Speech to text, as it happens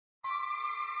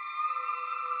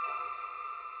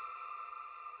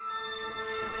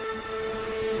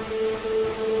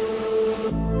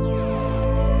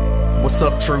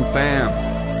What's up, true fam?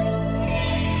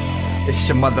 It's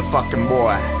your motherfucking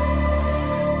boy,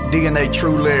 DNA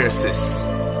True Lyricist.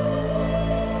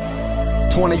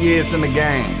 20 years in the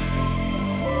game.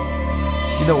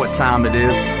 You know what time it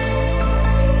is.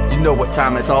 You know what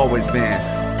time it's always been.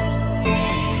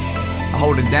 I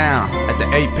hold it down at the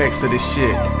apex of this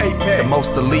shit. The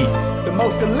most elite. The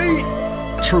most elite.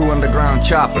 True underground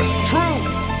chopper. True.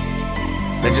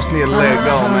 They just need to let it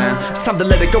go, man. It's time to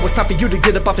let it go, it's time for you to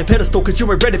get up off your pedestal, cause you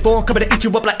ain't ready for them, coming to eat you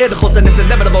up like edibles. And it's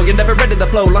inevitable, you're never ready to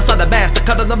flow. Lost on the mask, they're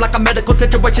cutting them like a medical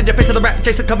situation. You're facing the rap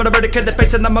Jason, coming to eradicate the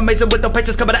face. And I'm amazing with no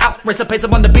patience, coming to out. Racing pace,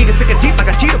 I'm on the beat, it's sick and deep like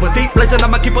a cheetah with feet. Blazing,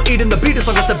 I'ma keep on eating the beat as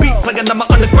long as the beat playing on my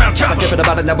underground chopper. I'm giving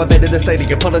about it, now I'm in the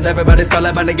stadium. Pulling everybody's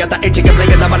calling, money, got the H, and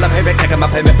blinging. I'm on the payment, taking my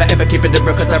payment forever, keeping it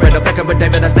real, cause there ain't no fucking with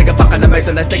David. That's nigga fucking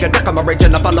amazing, that's nigga duck, I'm a rage,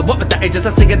 and I follow up with the ages.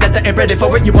 I'm singing that they ain't ready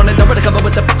for it. You wanna know where to come up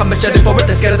with the fuck, I'm machete for it.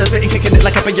 They're scared of the spit, kicking it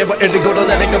like a yeah, but indigo, don't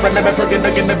let it go, and never plug in,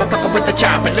 never fucking with the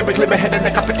chop. And lyrically, my head in the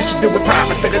competition, do it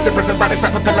proper. Spinning the river, body,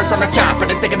 rap, pellets on the chop.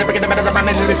 And thinking, never gonna matter the mind,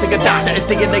 and lyrically, a doctor. It's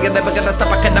thinking, nigga, never gonna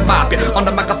stop, I can't mop you. On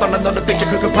the microphone, I know the picture,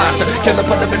 cook pasta. Kill the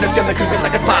put in his gun, cook it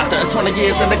like it's pasta. It's 20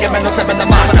 years, and I get no time in the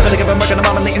monster. I'm gonna give a murder,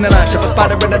 I'm on the internet. Ship a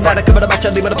spider in the night, I come to match,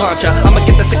 I leave with a punch. I'ma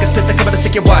get the sickest pistol, come to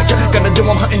sick your watch. Gonna do,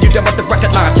 I'm hunting you down with the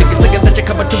rocket launcher. You're singing that you're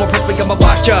coming to impress me, I'm a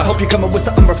watcher. Hope you coming with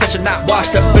something refreshing, not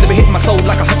washed up. Better be hitting my soul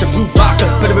like a hunch of blue vodka.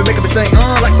 Better be making me sing,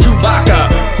 like Chewbacca.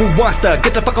 Who wants to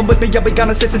get the fuckin' with me? Yeah, we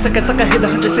gonna 60 seconds, I can hit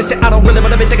 160. I don't really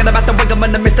wanna be thinking about the way I'm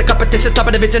gonna miss the competition.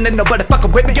 Stopping the vision, ain't nobody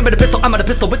fucking with me. Give me the pistol, I'm on the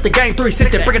pistol with the game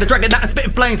 360. Bringing the dragon out and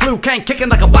spitting flames. Luke Kane kicking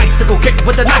like a bicycle kick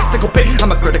with a icicle pick.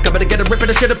 I'm a critic, I'm gonna get a ripping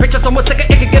the shit, a picture. Someone sicker,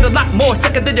 it can get a lot more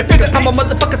sicker than you figure. I'm a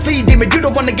motherfucking speed demon, you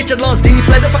don't wanna get your lungs deep.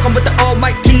 Play the fucking with the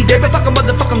almighty David, fucking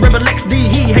motherfucking Rebel XD.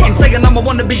 He hating, saying I'm a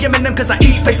wanna be Eminem cause I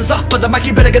eat faces off for the mic.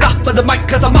 You better get off for the mic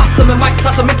cause I'm awesome and might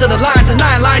toss him into the lines and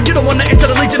 9 line. You don't wanna enter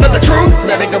the legion of the true.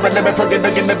 Let it go and let me plug in,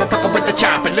 never fucking with the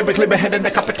chop. And lyrically, my head in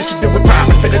the competition, do it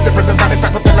proper. Spinning the river, body,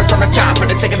 rap, pellets on the chop.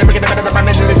 And it's taking the rigging, the mind,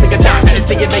 and lyrically, a doctor. It's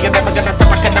thinking, nigga, never gonna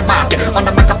stop, I can't mock it. On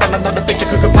the microphone, I know the picture,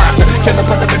 cook pasta. Kill the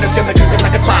put in his gun, cook it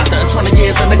like it's pasta. It's 20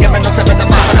 years, and I get no time in the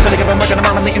mouth. I'm gonna give a murder,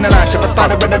 I'm on the internet. Ship a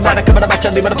spider in the night, I come to match, I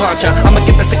leave with a punch. I'ma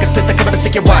get the sickest pistol, coming to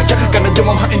sick your watch. Gonna do,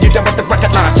 I'm hunting you down with the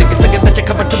rocket launcher. You're singing that you're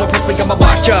coming to impress me, I'm a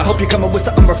watcher. Hope you're coming with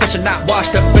something refreshing, not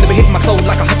washed up. Better be hitting my soul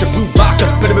like a hunch of blue vodka.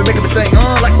 Better be making me sing,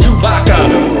 like Chewbacca.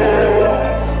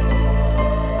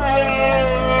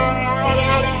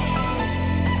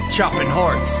 Chopping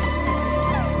hearts,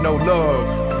 no love,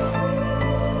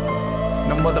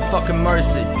 no motherfucking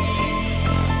mercy.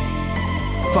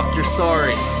 Fuck your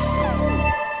sorries.